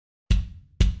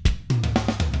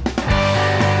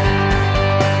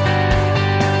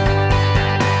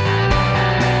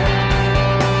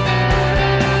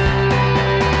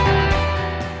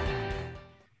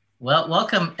Well,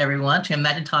 welcome everyone to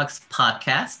Imagine Talks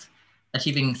podcast,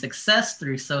 achieving success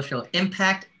through social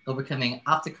impact, overcoming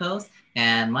obstacles.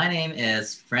 And my name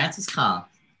is Francis Kong.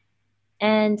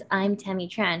 And I'm Tammy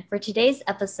Tran. For today's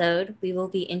episode, we will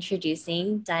be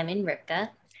introducing Diamond Ripka,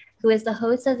 who is the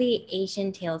host of the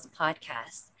Asian Tales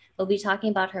podcast. We'll be talking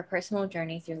about her personal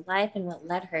journey through life and what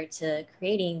led her to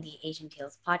creating the Asian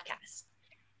Tales podcast.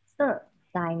 So,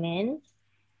 Diamond,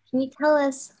 can you tell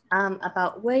us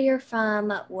about where you're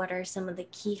from? What are some of the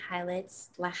key highlights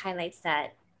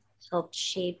that helped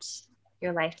shape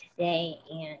your life today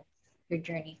and your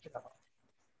journey through the world?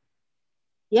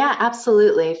 Yeah,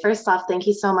 absolutely. First off, thank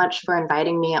you so much for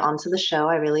inviting me onto the show.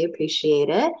 I really appreciate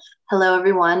it. Hello,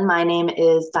 everyone. My name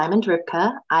is Diamond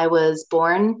Ripka. I was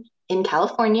born in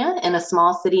California in a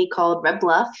small city called Red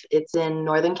Bluff. It's in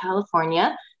Northern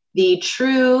California, the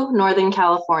true Northern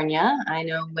California. I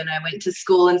know when I went to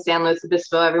school in San Luis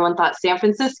Obispo, everyone thought San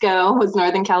Francisco was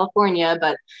Northern California,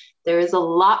 but there is a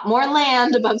lot more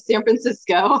land above San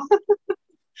Francisco.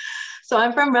 So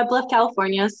I'm from Red Bluff,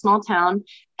 California, small town.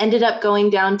 Ended up going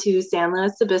down to San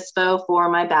Luis Obispo for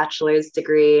my bachelor's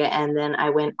degree. And then I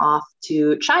went off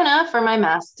to China for my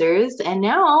master's. And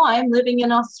now I'm living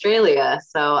in Australia.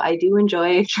 So I do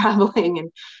enjoy traveling and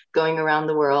going around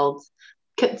the world.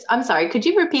 I'm sorry, could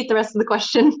you repeat the rest of the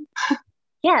question?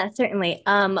 Yeah, certainly.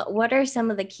 What are some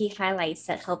of the key highlights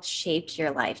that helped shape your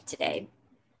life today?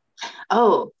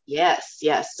 Oh, yes,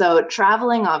 yes. So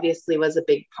traveling obviously was a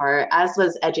big part, as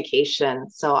was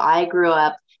education. So I grew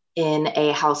up in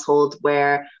a household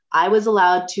where I was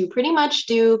allowed to pretty much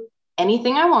do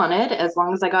anything I wanted as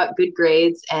long as I got good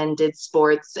grades and did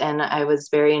sports, and I was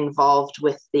very involved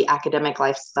with the academic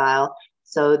lifestyle.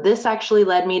 So this actually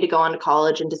led me to go on to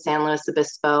college into San Luis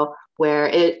Obispo, where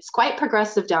it's quite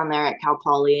progressive down there at Cal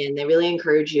Poly, and they really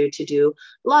encourage you to do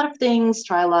a lot of things,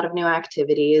 try a lot of new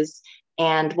activities.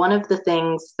 And one of the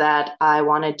things that I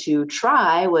wanted to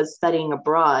try was studying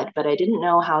abroad, but I didn't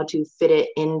know how to fit it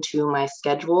into my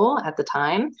schedule at the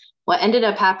time. What ended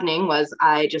up happening was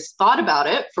I just thought about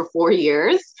it for 4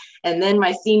 years. And then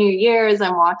my senior year, as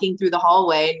I'm walking through the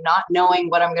hallway, not knowing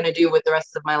what I'm going to do with the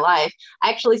rest of my life,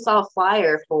 I actually saw a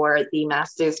flyer for the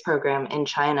master's program in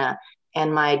China.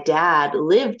 And my dad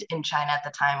lived in China at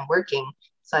the time working.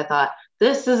 So I thought,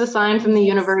 this is a sign from the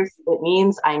universe. It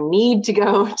means I need to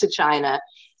go to China.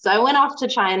 So I went off to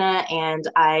China and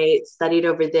I studied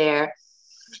over there.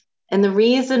 And the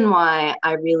reason why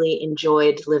I really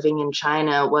enjoyed living in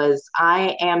China was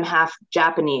I am half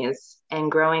Japanese.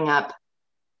 And growing up,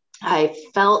 I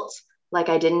felt like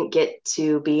I didn't get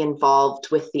to be involved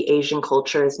with the Asian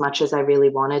culture as much as I really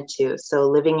wanted to. So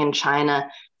living in China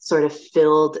sort of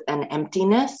filled an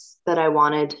emptiness that I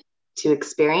wanted to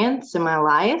experience in my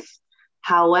life.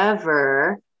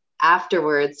 However,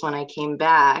 afterwards, when I came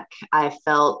back, I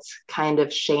felt kind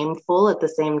of shameful at the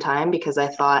same time because I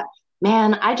thought,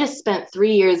 man, I just spent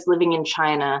 3 years living in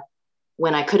China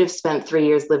when I could have spent 3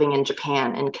 years living in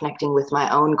Japan and connecting with my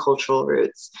own cultural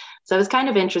roots. So it was kind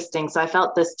of interesting. So I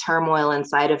felt this turmoil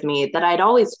inside of me that I'd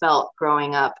always felt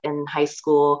growing up in high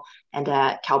school and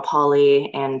at Cal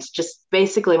Poly, and just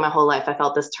basically my whole life. I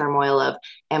felt this turmoil of,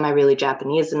 am I really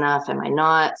Japanese enough? Am I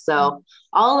not? So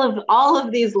all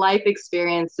of these life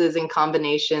experiences and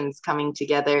combinations coming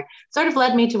together sort of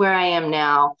led me to where I am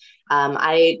now.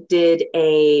 I did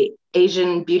a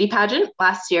Asian beauty pageant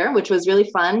last year, which was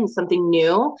really fun, something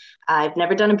new. I've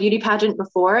never done a beauty pageant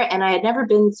before, and I had never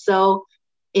been so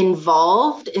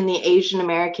involved in the Asian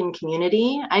American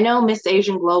community. I know Miss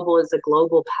Asian Global is a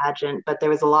global pageant, but there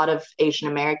was a lot of Asian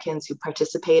Americans who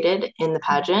participated in the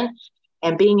pageant,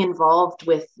 and being involved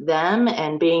with them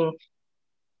and being,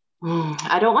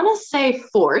 I don't want to say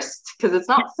forced because it's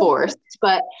not forced,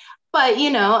 but you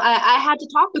know, I had to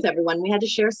talk with everyone. We had to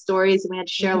share stories and we had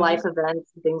to share life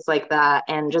events and things like that.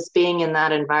 And just being in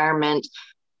that environment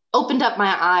opened up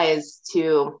my eyes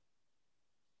to,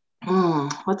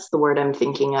 what's the word I'm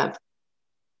thinking of?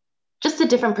 Just a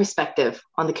different perspective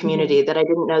on the community that I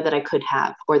didn't know that I could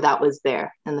have, or that was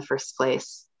there in the first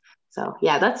place. So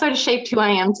yeah, that sort of shaped who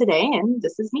I am today. And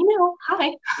this is me now.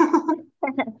 Hi.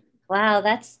 Wow,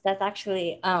 that's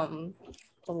actually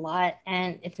a lot,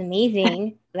 and it's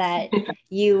amazing that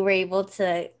you were able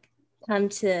to come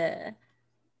to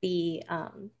the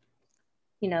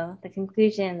the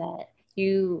conclusion that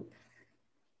you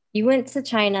went to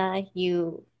China,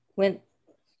 you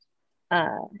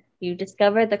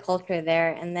discovered the culture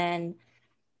there, and then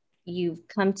you've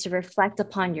come to reflect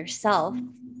upon yourself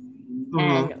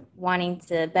and wanting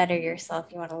to better yourself.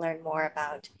 You want to learn more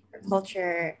about your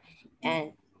culture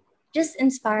and just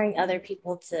inspiring other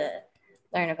people to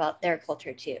learn about their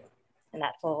culture too. And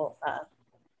that whole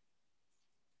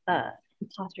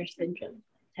imposter syndrome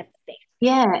type of thing.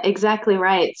 Yeah, exactly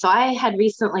right. So I had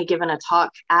recently given a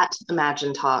talk at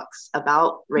Imagine Talks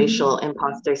about racial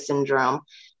imposter syndrome.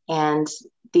 And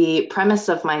the premise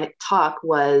of my talk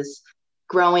was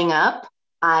growing up,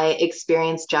 I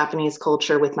experienced Japanese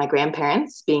culture with my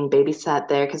grandparents, being babysat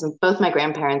there, because both my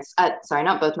grandparents, sorry,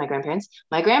 not both my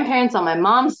grandparents on my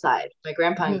mom's side, my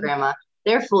grandpa and grandma,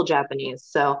 they're full Japanese.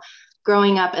 So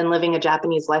growing up and living a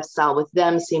Japanese lifestyle with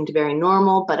them seemed very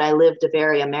normal, but I lived a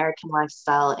very American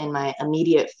lifestyle in my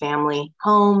immediate family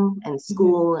home and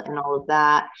school and all of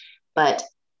that. But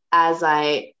as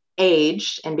I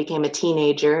aged and became a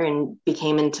teenager and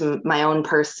became into my own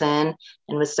person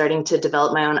and was starting to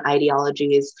develop my own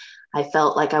ideologies, I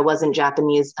felt like I wasn't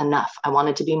Japanese enough. I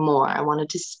wanted to be more. I wanted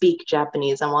to speak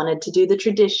Japanese. I wanted to do the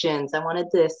traditions. I wanted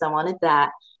this. I wanted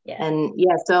that. Yeah. And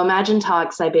yeah, so Imagine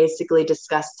Talks, I basically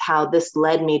discussed how this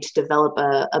led me to develop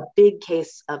a big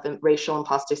case of racial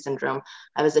imposter syndrome.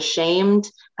 I was ashamed.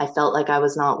 I felt like I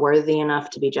was not worthy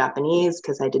enough to be Japanese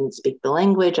because I didn't speak the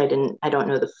language. I don't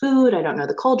know the food. I don't know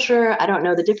the culture. I don't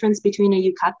know the difference between a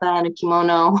yukata and a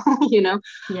kimono,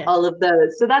 all of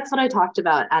those. So that's what I talked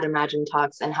about at Imagine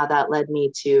Talks and how that led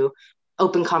me to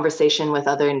open conversation with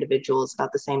other individuals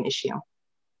about the same issue.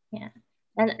 Yeah.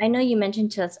 And I know you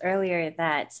mentioned to us earlier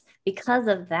that because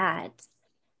of that,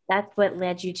 that's what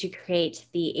led you to create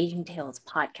the Asian Tales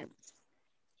podcast.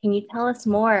 Can you tell us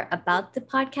more about the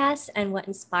podcast and what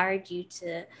inspired you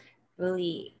to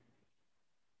really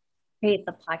create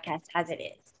the podcast as it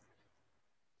is?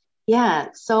 Yeah,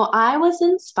 so I was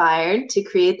inspired to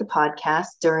create the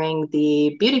podcast during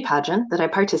the beauty pageant that I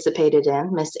participated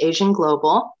in, Miss Asian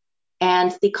Global.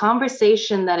 And the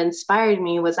conversation that inspired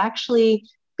me was actually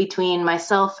between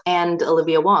myself and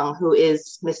Olivia Wong, who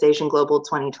is Miss Asian Global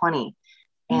 2020.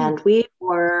 And we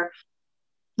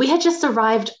had just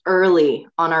arrived early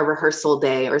on our rehearsal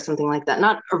day or something like that.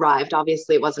 Not arrived,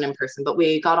 obviously it wasn't in person, but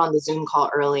we got on the Zoom call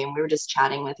early and we were just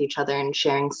chatting with each other and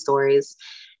sharing stories.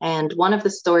 And one of the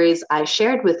stories I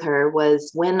shared with her was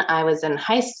when I was in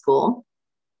high school,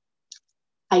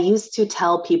 I used to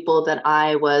tell people that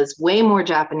I was way more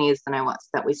Japanese than I was,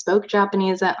 that we spoke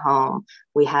Japanese at home.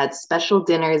 We had special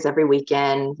dinners every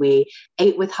weekend. We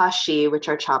ate with hashi, which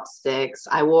are chopsticks.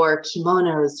 I wore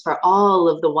kimonos for all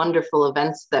of the wonderful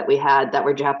events that we had that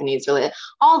were Japanese related.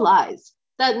 All lies.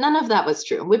 That none of that was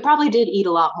true. We probably did eat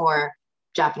a lot more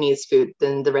Japanese food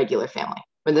than the regular family,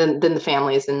 or than the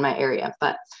families in my area.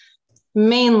 But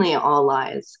mainly all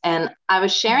lies. And I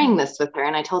was sharing this with her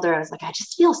and I told her, I was like, I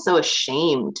just feel so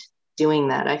ashamed doing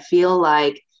that. I feel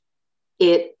like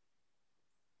it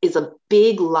is a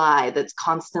big lie that's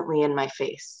constantly in my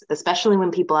face, especially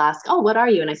when people ask, oh, what are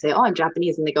you? And I say, oh, I'm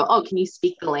Japanese. And they go, oh, can you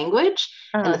speak the language?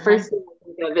 And the first thing I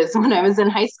think of is when I was in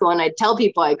high school and I'd tell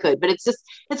people I could, but it's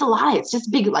a lie. It's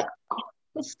just big, like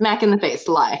smack in the face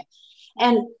lie.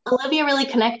 And Olivia really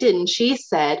connected. And she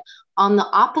said, on the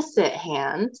opposite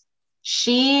hand,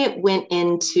 she went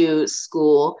into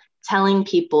school telling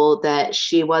people that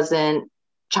she wasn't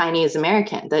Chinese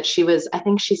American, that she was, I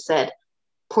think she said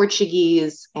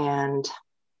Portuguese and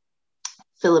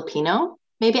Filipino.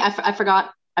 Maybe I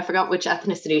forgot which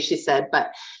ethnicity she said,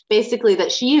 but basically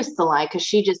that she used to lie because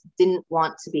she just didn't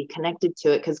want to be connected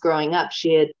to it because growing up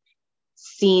she had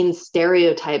seen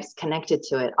stereotypes connected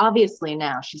to it. Obviously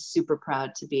now she's super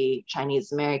proud to be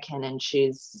Chinese American and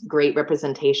she's great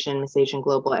representation, Miss Asian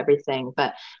Global, everything.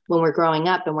 But when we're growing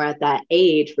up and we're at that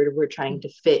age where we're trying to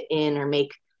fit in or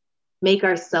make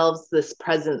ourselves this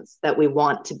presence that we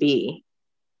want to be,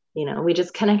 we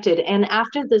just connected. And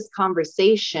after this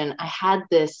conversation, I had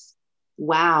this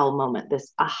wow moment,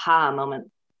 this aha moment.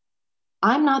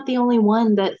 I'm not the only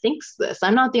one that thinks this.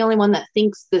 I'm not the only one that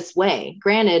thinks this way.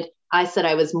 Granted, I said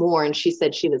I was more and she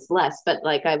said she was less, but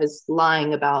like I was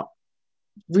lying about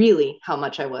really how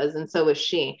much I was, and so was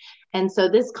she. And so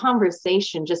this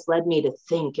conversation just led me to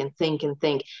think and think and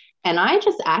think. And I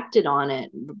just acted on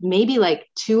it. Maybe like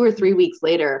 2 or 3 weeks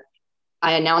later,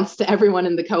 I announced to everyone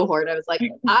in the cohort, I was like,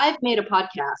 I've made a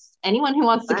podcast. Anyone who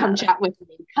wants to come chat with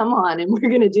me, come on, and we're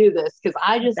going to do this because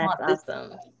I just want this.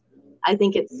 Awesome. I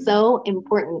think it's so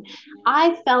important.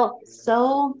 I felt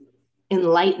so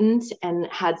enlightened and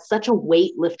had such a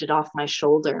weight lifted off my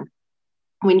shoulder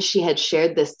when she had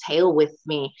shared this tale with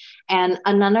me. And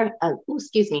another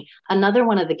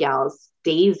one of the gals,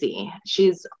 Daisy,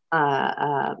 she's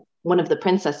one of the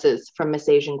princesses from Miss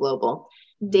Asian Global.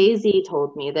 Daisy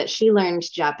told me that she learned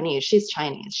Japanese. She's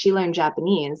Chinese. She learned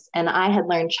Japanese and I had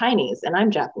learned Chinese and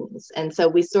I'm Japanese. And so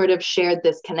we sort of shared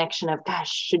this connection of,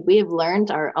 gosh, should we have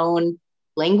learned our own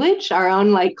language, our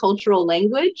own like cultural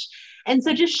language? And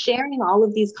so just sharing all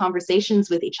of these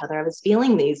conversations with each other, I was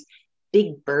feeling these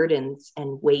big burdens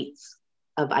and weights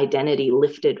of identity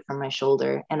lifted from my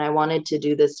shoulder. And I wanted to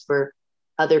do this for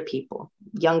other people,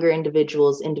 younger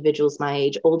individuals, individuals my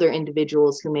age, older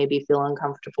individuals who maybe feel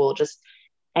uncomfortable, just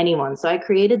anyone. So I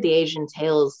created the Asian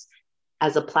Tales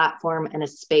as a platform and a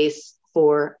space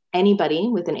for anybody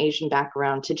with an Asian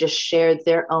background to just share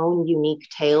their own unique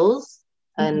tales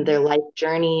and their life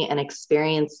journey and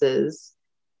experiences,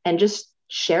 and just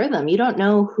share them. You don't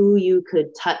know who you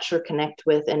could touch or connect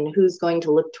with and who's going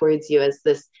to look towards you as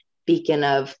this beacon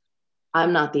of,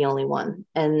 I'm not the only one.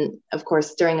 And of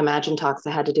course, during Imagine Talks,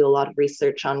 I had to do a lot of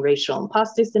research on racial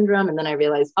imposter syndrome. And then I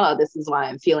realized, oh, this is why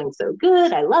I'm feeling so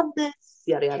good. I love this,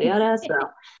 yada, yada, yada. So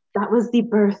that was the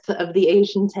birth of the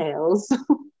Asian Tales.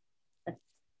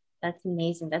 That's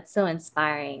amazing. That's so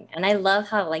inspiring. And I love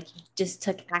how like you just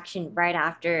took action right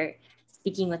after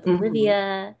speaking with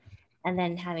Olivia, and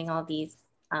then having all these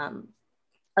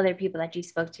other people that you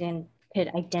spoke to and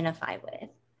could identify with.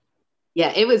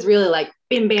 Yeah, it was really like,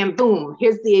 bim, bam, boom.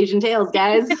 Here's the Asian Tales,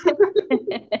 guys.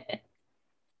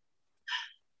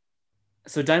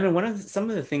 So Diamond, some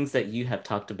of the things that you have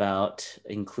talked about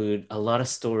include a lot of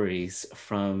stories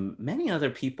from many other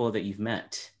people that you've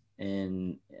met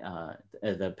in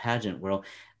the pageant world.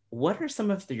 What are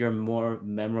some of your more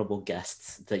memorable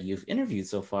guests that you've interviewed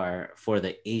so far for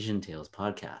the Asian Tales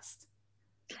podcast?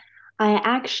 I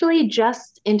actually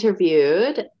just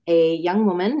interviewed a young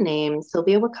woman named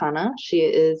Sylvia Wakana. She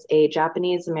is a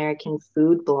Japanese American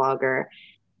food blogger.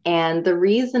 And the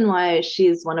reason why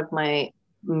she's one of my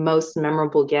most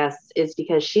memorable guests is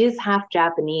because she is half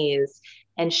Japanese,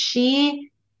 and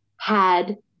she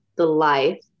had the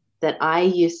life that I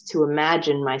used to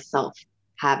imagine myself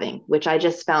having, which I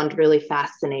just found really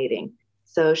fascinating.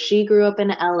 So she grew up in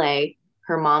LA.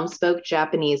 Her mom spoke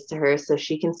Japanese to her so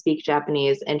she can speak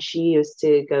Japanese, and she used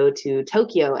to go to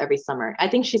Tokyo every summer. I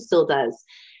think she still does.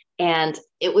 And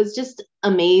it was just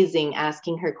amazing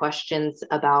asking her questions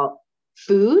about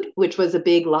food, which was a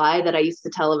big lie that I used to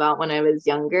tell about when I was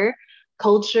younger.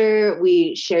 Culture,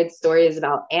 we shared stories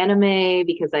about anime,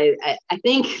 because I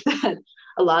think that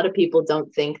a lot of people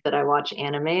don't think that I watch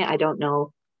anime. I don't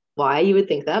know why you would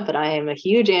think that, but I am a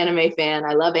huge anime fan.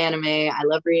 I love anime. I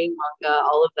love reading manga,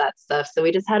 all of that stuff. So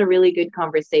we just had a really good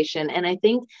conversation. And I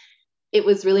think it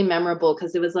was really memorable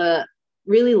because it was a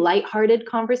really lighthearted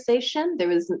conversation. There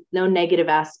was no negative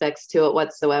aspects to it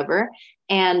whatsoever.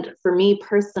 And for me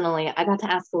personally, I got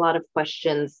to ask a lot of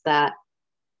questions that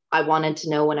I wanted to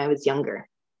know when I was younger.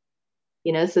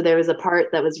 You know, so there was a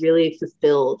part that was really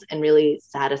fulfilled and really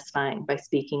satisfying by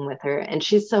speaking with her. And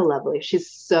she's so lovely.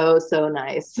 She's so, so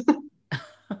nice.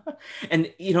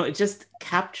 And, you know, it just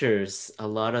captures a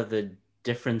lot of the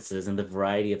differences and the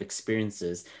variety of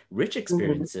experiences, rich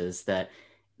experiences that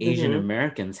Asian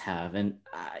Americans have. And,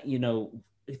 you know,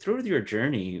 through your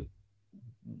journey,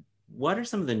 what are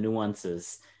some of the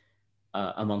nuances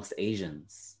amongst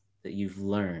Asians that you've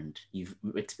learned? You've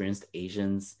experienced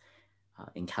Asians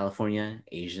in California,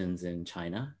 Asians in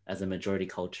China as a majority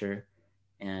culture.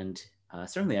 And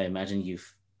certainly I imagine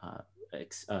you've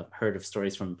heard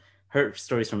stories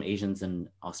from Asians in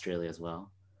Australia as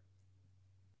well.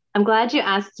 I'm glad you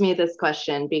asked me this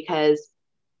question, because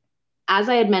as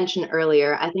I had mentioned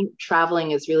earlier, I think traveling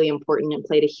is really important and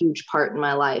played a huge part in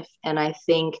my life. And I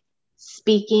think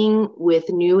speaking with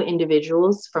new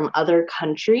individuals from other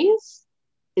countries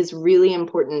is really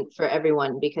important for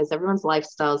everyone, because everyone's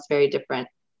lifestyle is very different.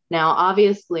 Now,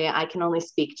 obviously, I can only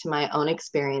speak to my own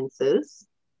experiences.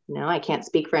 You know, I can't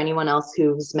speak for anyone else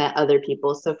who's met other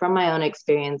people. So from my own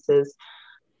experiences,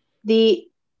 the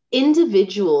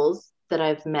individuals that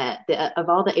I've met, of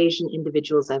all the Asian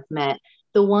individuals I've met,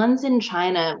 the ones in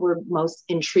China were most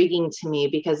intriguing to me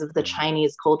because of the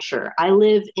Chinese culture. I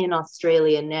live in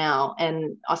Australia now,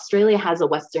 and Australia has a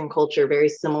Western culture very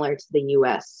similar to the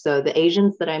US. So the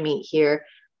Asians that I meet here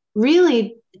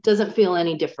really doesn't feel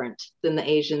any different than the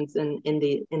Asians in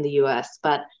the US.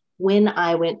 But when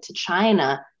I went to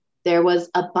China, there was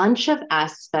a bunch of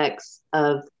aspects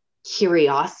of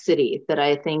curiosity that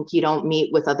I think you don't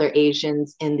meet with other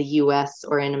Asians in the US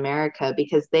or in America,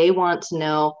 because they want to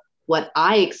know what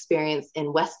I experience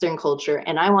in Western culture,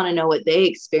 and I want to know what they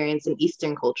experience in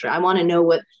Eastern culture. I want to know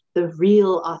what the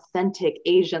real authentic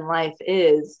Asian life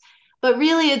is. But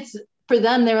really, it's for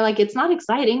them, they were like, it's not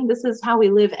exciting. This is how we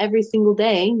live every single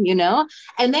day, you know?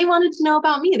 And they wanted to know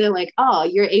about me. They're like, oh,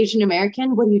 you're Asian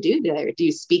American. What do you do there? Do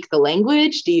you speak the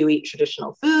language? Do you eat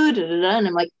traditional food? And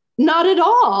I'm like, not at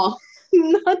all.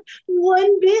 Not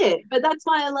one bit. But that's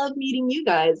why I love meeting you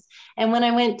guys. And when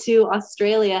I went to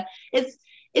Australia, it's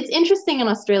interesting in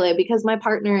Australia because my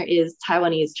partner is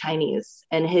Taiwanese Chinese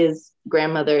and his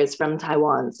grandmother is from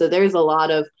Taiwan. So there's a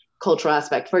lot of cultural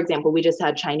aspect. For example, we just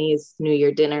had Chinese New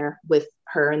Year dinner with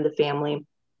her and the family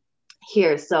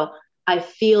here. So I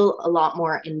feel a lot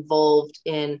more involved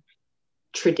in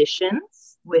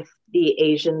traditions with the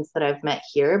Asians that I've met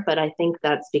here, but I think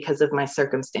that's because of my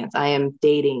circumstance. I am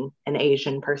dating an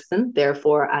Asian person,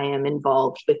 therefore I am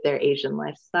involved with their Asian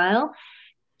lifestyle.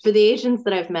 For the Asians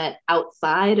that I've met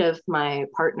outside of my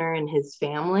partner and his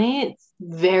family, it's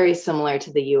very similar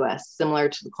to the US, similar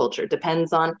to the culture.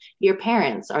 Depends on your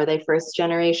parents. Are they first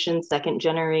generation, second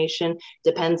generation?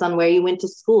 Depends on where you went to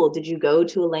school. Did you go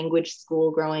to a language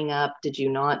school growing up? Did you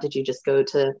not? Did you just go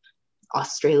to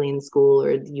Australian school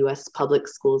or the US public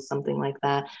schools, something like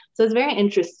that? So it's very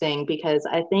interesting because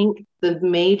I think the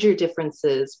major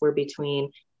differences were between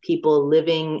people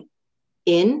living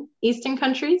in Eastern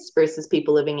countries versus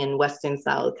people living in Western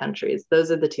style countries. Those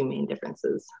are the two main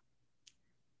differences.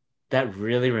 That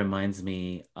really reminds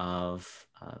me of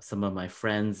some of my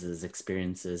friends'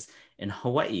 experiences in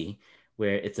Hawaii,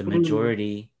 where it's a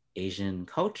majority Asian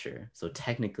culture. So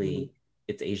technically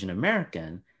it's Asian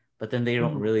American, but then they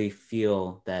don't really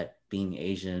feel that being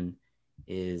Asian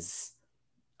is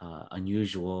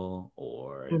unusual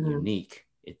or unique.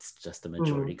 It's just a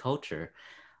majority culture.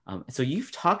 So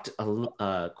you've talked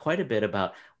quite a bit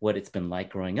about what it's been like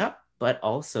growing up, but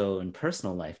also in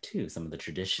personal life too, some of the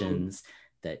traditions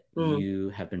that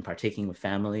you have been partaking with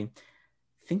family.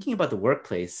 Thinking about the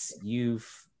workplace,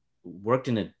 you've worked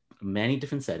in many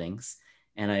different settings,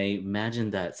 and I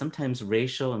imagine that sometimes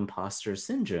racial imposter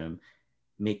syndrome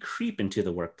may creep into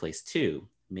the workplace too.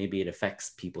 Maybe it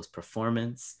affects people's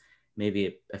performance, maybe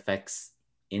it affects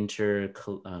interactions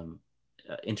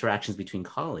between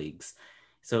colleagues.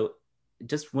 So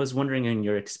just was wondering, in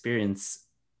your experience,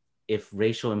 if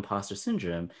racial imposter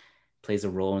syndrome plays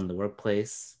a role in the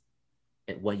workplace,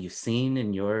 what you've seen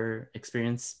in your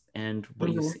experience, and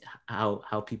what you see,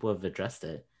 how people have addressed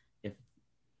it.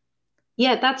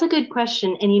 Yeah, that's a good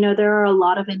question. And, there are a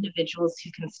lot of individuals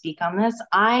who can speak on this.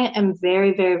 I am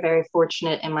very, very, very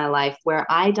fortunate in my life where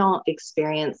I don't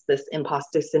experience this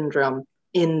imposter syndrome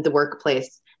in the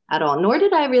workplace at all, nor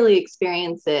did I really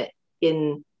experience it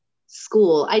in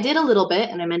school. I did a little bit,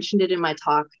 and I mentioned it in my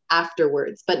talk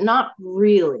afterwards, but not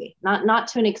really, not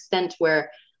to an extent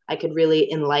where I could really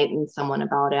enlighten someone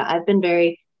about it. I've been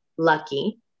very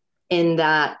lucky in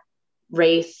that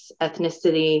race,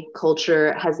 ethnicity,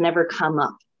 culture has never come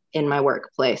up in my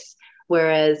workplace,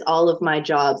 whereas all of my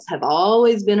jobs have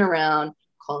always been around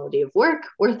quality of work,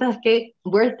 work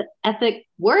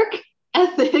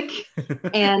ethic,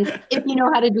 and if you know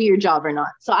how to do your job or not.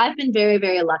 So I've been very,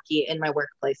 very lucky in my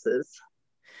workplaces.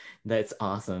 That's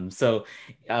awesome. So,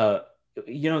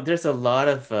 there's a lot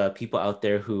of people out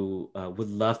there who would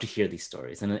love to hear these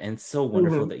stories, and it's so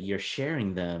wonderful that you're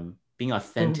sharing them, being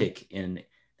authentic in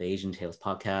the Asian Tales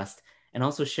podcast, and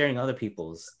also sharing other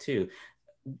people's too.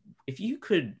 If you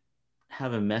could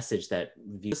have a message that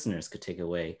the listeners could take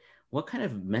away, what kind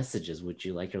of messages would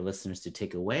you like your listeners to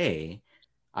take away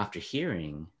after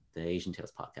hearing the Asian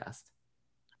Tales podcast?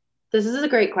 This is a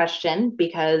great question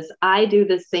because I do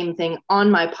the same thing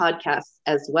on my podcast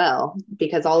as well,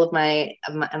 because all of my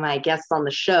guests on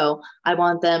the show, I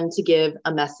want them to give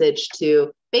a message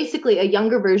to basically a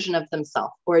younger version of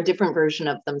themselves or a different version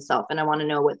of themselves. And I want to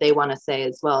know what they want to say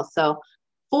as well. So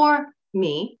for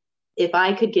me, if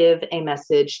I could give a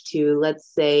message to,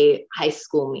 let's say, high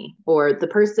school me, or the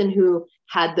person who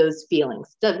had those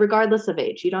feelings, that regardless of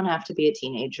age, you don't have to be a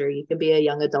teenager. You could be a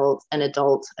young adult, an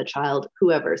adult, a child,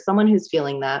 whoever, someone who's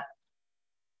feeling that.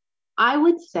 I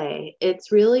would say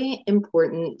it's really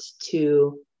important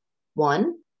to,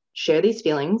 one, share these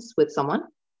feelings with someone.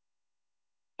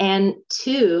 And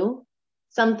two,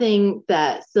 something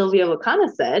that Sylvia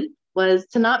Wakana said was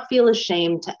to not feel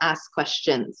ashamed to ask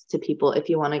questions to people if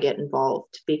you want to get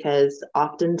involved, because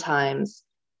oftentimes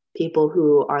people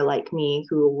who are like me,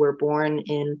 who were born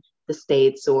in the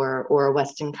States or a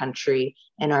Western country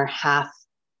and are half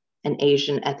an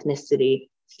Asian ethnicity,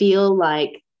 feel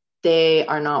like they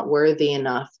are not worthy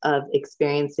enough of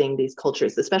experiencing these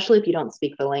cultures, especially if you don't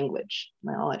speak the language.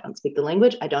 Well, I don't speak the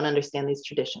language. I don't understand these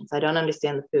traditions. I don't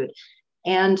understand the food.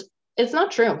 And it's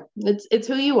not true. It's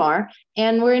who you are.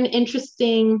 And we're an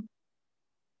interesting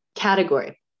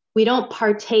category. We don't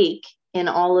partake in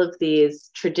all of these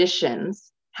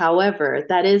traditions. However,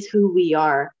 that is who we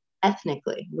are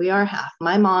ethnically. We are half.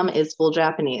 My mom is full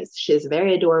Japanese. She's a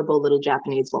very adorable little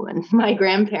Japanese woman. My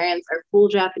grandparents are full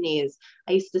Japanese.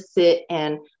 I used to sit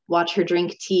and watch her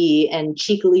drink tea and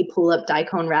cheekily pull up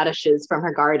daikon radishes from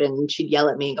her garden. And she'd yell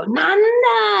at me and go,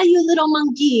 "Nanda, you little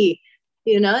monkey."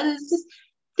 It's just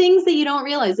things that you don't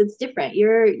realize. It's different.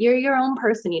 You're your own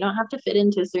person. You don't have to fit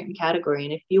into a certain category.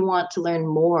 And if you want to learn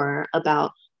more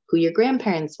about who your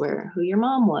grandparents were, who your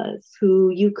mom was, who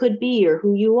you could be, or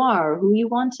who you are, or who you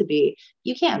want to be,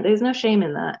 you can. There's no shame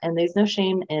in that. And there's no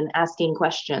shame in asking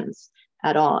questions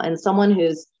at all. And someone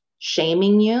who's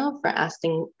shaming you for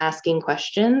asking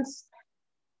questions,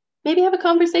 maybe have a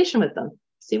conversation with them.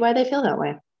 See why they feel that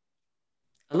way.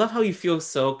 I love how you feel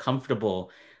so comfortable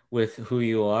with who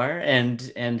you are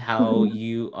and how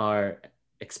you are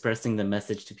expressing the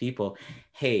message to people.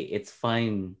 Hey, it's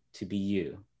fine to be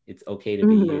you. It's okay to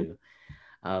be you.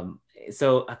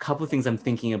 So a couple of things I'm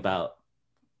thinking about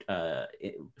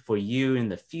for you in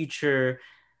the future,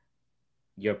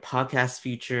 your podcast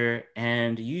future,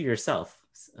 and you yourself,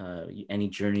 any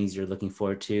journeys you're looking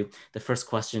forward to. The first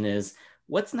question is,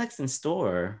 what's next in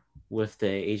store with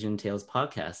the Asian Tales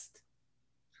podcast?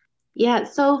 Yeah,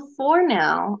 so for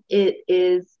now, it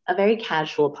is a very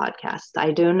casual podcast.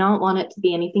 I do not want it to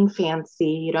be anything fancy.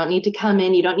 You don't need to come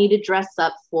in. You don't need to dress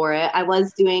up for it. I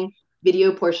was doing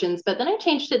video portions, but then I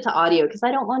changed it to audio because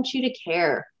I don't want you to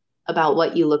care about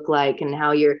what you look like and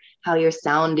how you're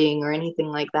sounding or anything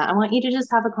like that. I want you to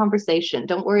just have a conversation.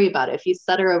 Don't worry about it. If you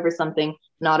stutter over something,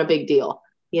 not a big deal.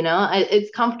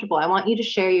 It's comfortable. I want you to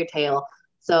share your tale.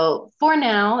 So for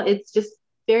now, it's just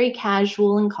very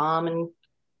casual and calm and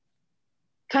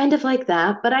kind of like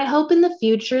that. But I hope in the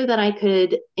future that I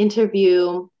could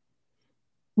interview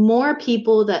more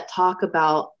people that talk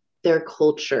about their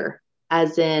culture.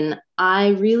 As in,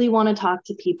 I really want to talk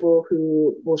to people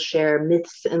who will share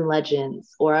myths and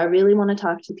legends, or I really want to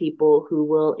talk to people who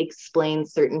will explain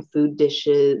certain food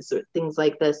dishes or things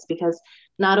like this, because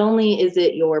not only is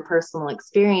it your personal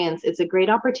experience, it's a great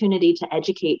opportunity to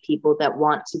educate people that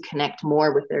want to connect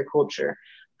more with their culture.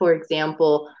 For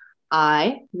example,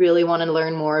 I really want to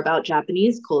learn more about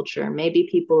Japanese culture. Maybe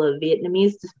people of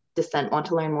Vietnamese descent want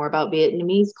to learn more about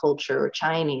Vietnamese culture, or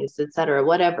Chinese, etc.,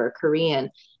 whatever, Korean.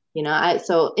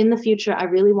 So in the future, I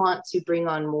really want to bring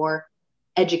on more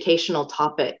educational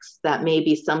topics that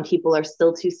maybe some people are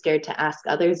still too scared to ask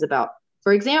others about.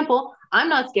 For example, I'm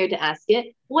not scared to ask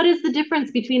it. What is the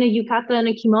difference between a yukata and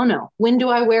a kimono? When do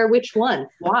I wear which one?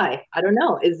 Why? I don't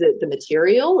know. Is it the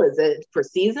material? Is it for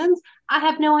seasons? I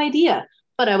have no idea.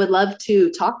 But I would love to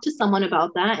talk to someone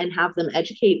about that and have them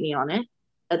educate me on it.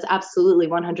 That's absolutely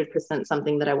 100%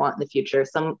 something that I want in the future.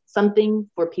 Something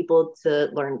for people to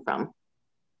learn from.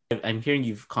 I'm hearing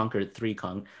you've conquered 3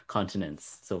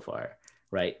 continents so far,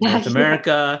 right? North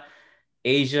America,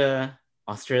 Asia,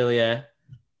 Australia.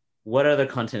 What other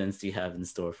continents do you have in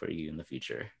store for you in the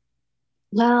future?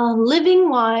 Well, living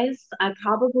wise, I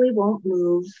probably won't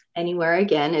move anywhere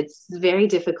again. It's very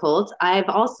difficult. I'm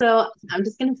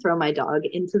just going to throw my dog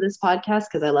into this podcast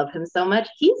because I love him so much.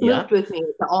 He's lived with me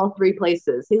to all 3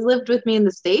 places. He's lived with me in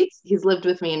the States, he's lived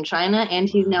with me in China, and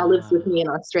he now lives with me in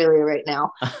Australia right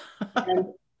now. And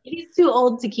he's too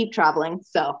old to keep traveling.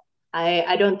 So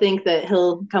I don't think that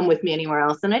he'll come with me anywhere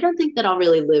else. And I don't think that I'll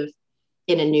really live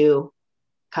in a new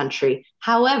country.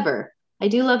 However, I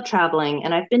do love traveling,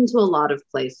 and I've been to a lot of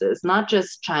places, not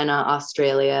just China,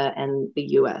 Australia, and the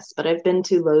US, but I've been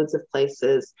to loads of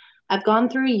places. I've gone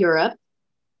through Europe.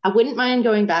 I wouldn't mind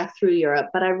going back through Europe,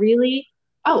 but I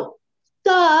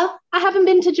haven't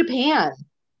been to Japan.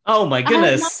 Oh my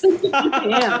goodness. That's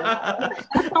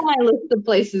on my list of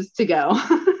places to go.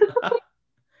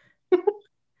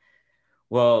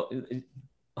 Well,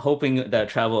 hoping that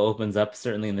travel opens up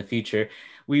certainly in the future.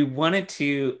 We wanted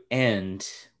to end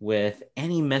with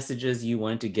any messages you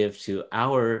want to give to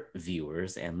our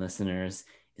viewers and listeners.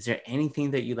 Is there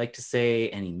anything that you'd like to say?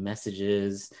 Any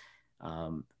messages?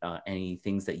 Any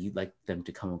things that you'd like them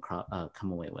to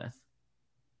come away with?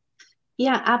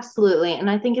 Yeah, absolutely. And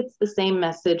I think it's the same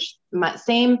message, my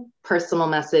same personal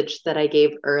message that I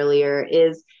gave earlier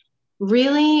is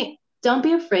really don't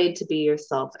be afraid to be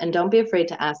yourself and don't be afraid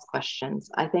to ask questions.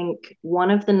 I think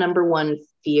one of the number one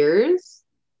fears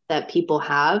that people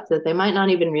have that they might not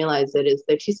even realize it is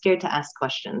they're too scared to ask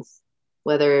questions,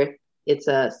 whether it's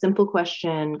a simple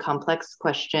question, complex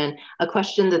question, a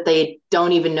question that they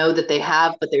don't even know that they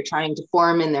have, but they're trying to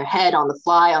form in their head on the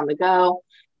fly, on the go.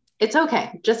 It's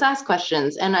okay. Just ask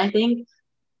questions. And I think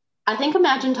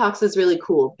Imagine Talks is really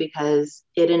cool because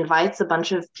it invites a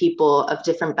bunch of people of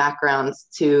different backgrounds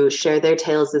to share their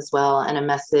tales as well and a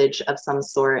message of some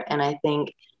sort. And I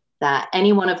think that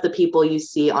any one of the people you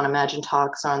see on Imagine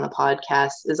Talks or on the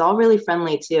podcast is all really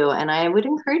friendly too. And I would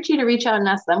encourage you to reach out and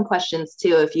ask them questions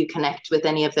too if you connect with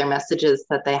any of their messages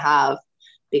that they have,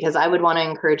 because I would want to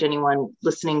encourage anyone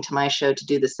listening to my show to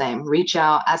do the same. Reach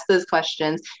out, ask those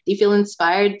questions. If you feel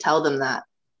inspired, tell them that,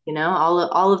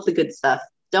 all of the good stuff.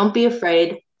 Don't be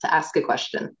afraid to ask a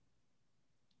question.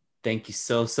 Thank you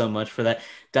so much for that.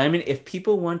 Diamond, if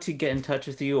people want to get in touch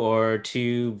with you or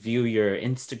to view your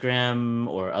Instagram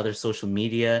or other social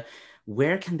media,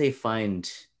 where can they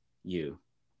find you?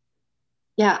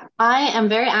 Yeah, I am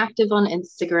very active on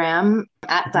Instagram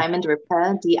at Diamond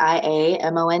Ripka,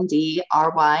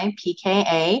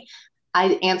 DIAMONDRYPKA.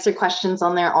 I answer questions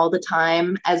on there all the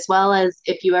time, as well as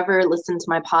if you ever listen to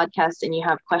my podcast and you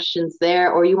have questions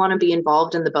there, or you want to be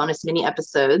involved in the bonus mini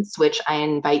episodes, which I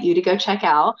invite you to go check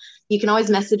out, you can always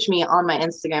message me on my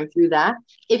Instagram through that.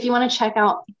 If you want to check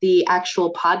out the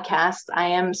actual podcast, I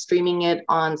am streaming it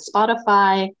on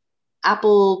Spotify,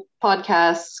 Apple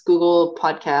Podcasts, Google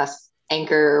Podcasts,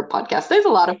 Anchor Podcast. There's a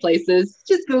lot of places.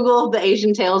 Just Google the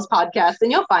Asian Tales podcast and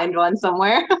you'll find one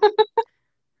somewhere.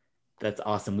 That's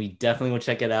awesome. We definitely will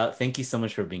check it out. Thank you so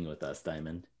much for being with us,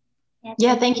 Diamond.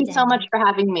 Yeah, thank you so much for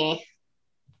having me.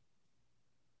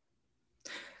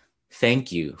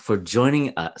 Thank you for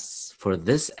joining us for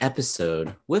this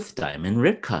episode with Diamond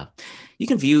Ripka. You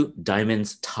can view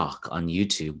Diamond's talk on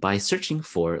YouTube by searching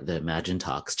for the Imagine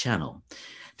Talks channel.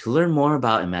 To learn more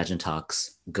about Imagine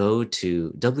Talks, go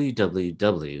to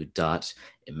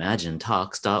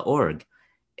www.imaginetalks.org.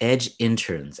 Edge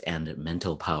Interns and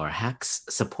Mental Power Hacks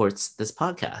supports this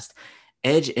podcast.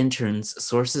 Edge Interns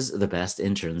sources the best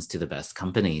interns to the best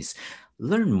companies.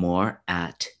 Learn more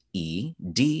at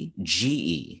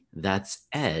EDGE, that's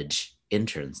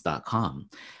edgeinterns.com.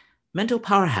 Mental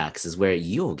Power Hacks is where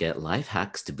you'll get life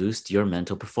hacks to boost your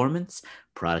mental performance,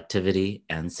 productivity,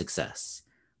 and success.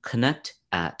 Connect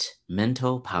at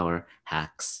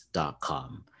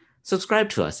mentalpowerhacks.com. Subscribe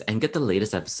to us and get the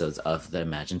latest episodes of the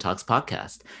Imagine Talks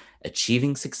podcast,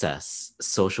 achieving success,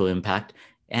 social impact,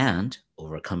 and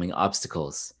overcoming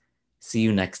obstacles. See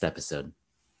you next episode.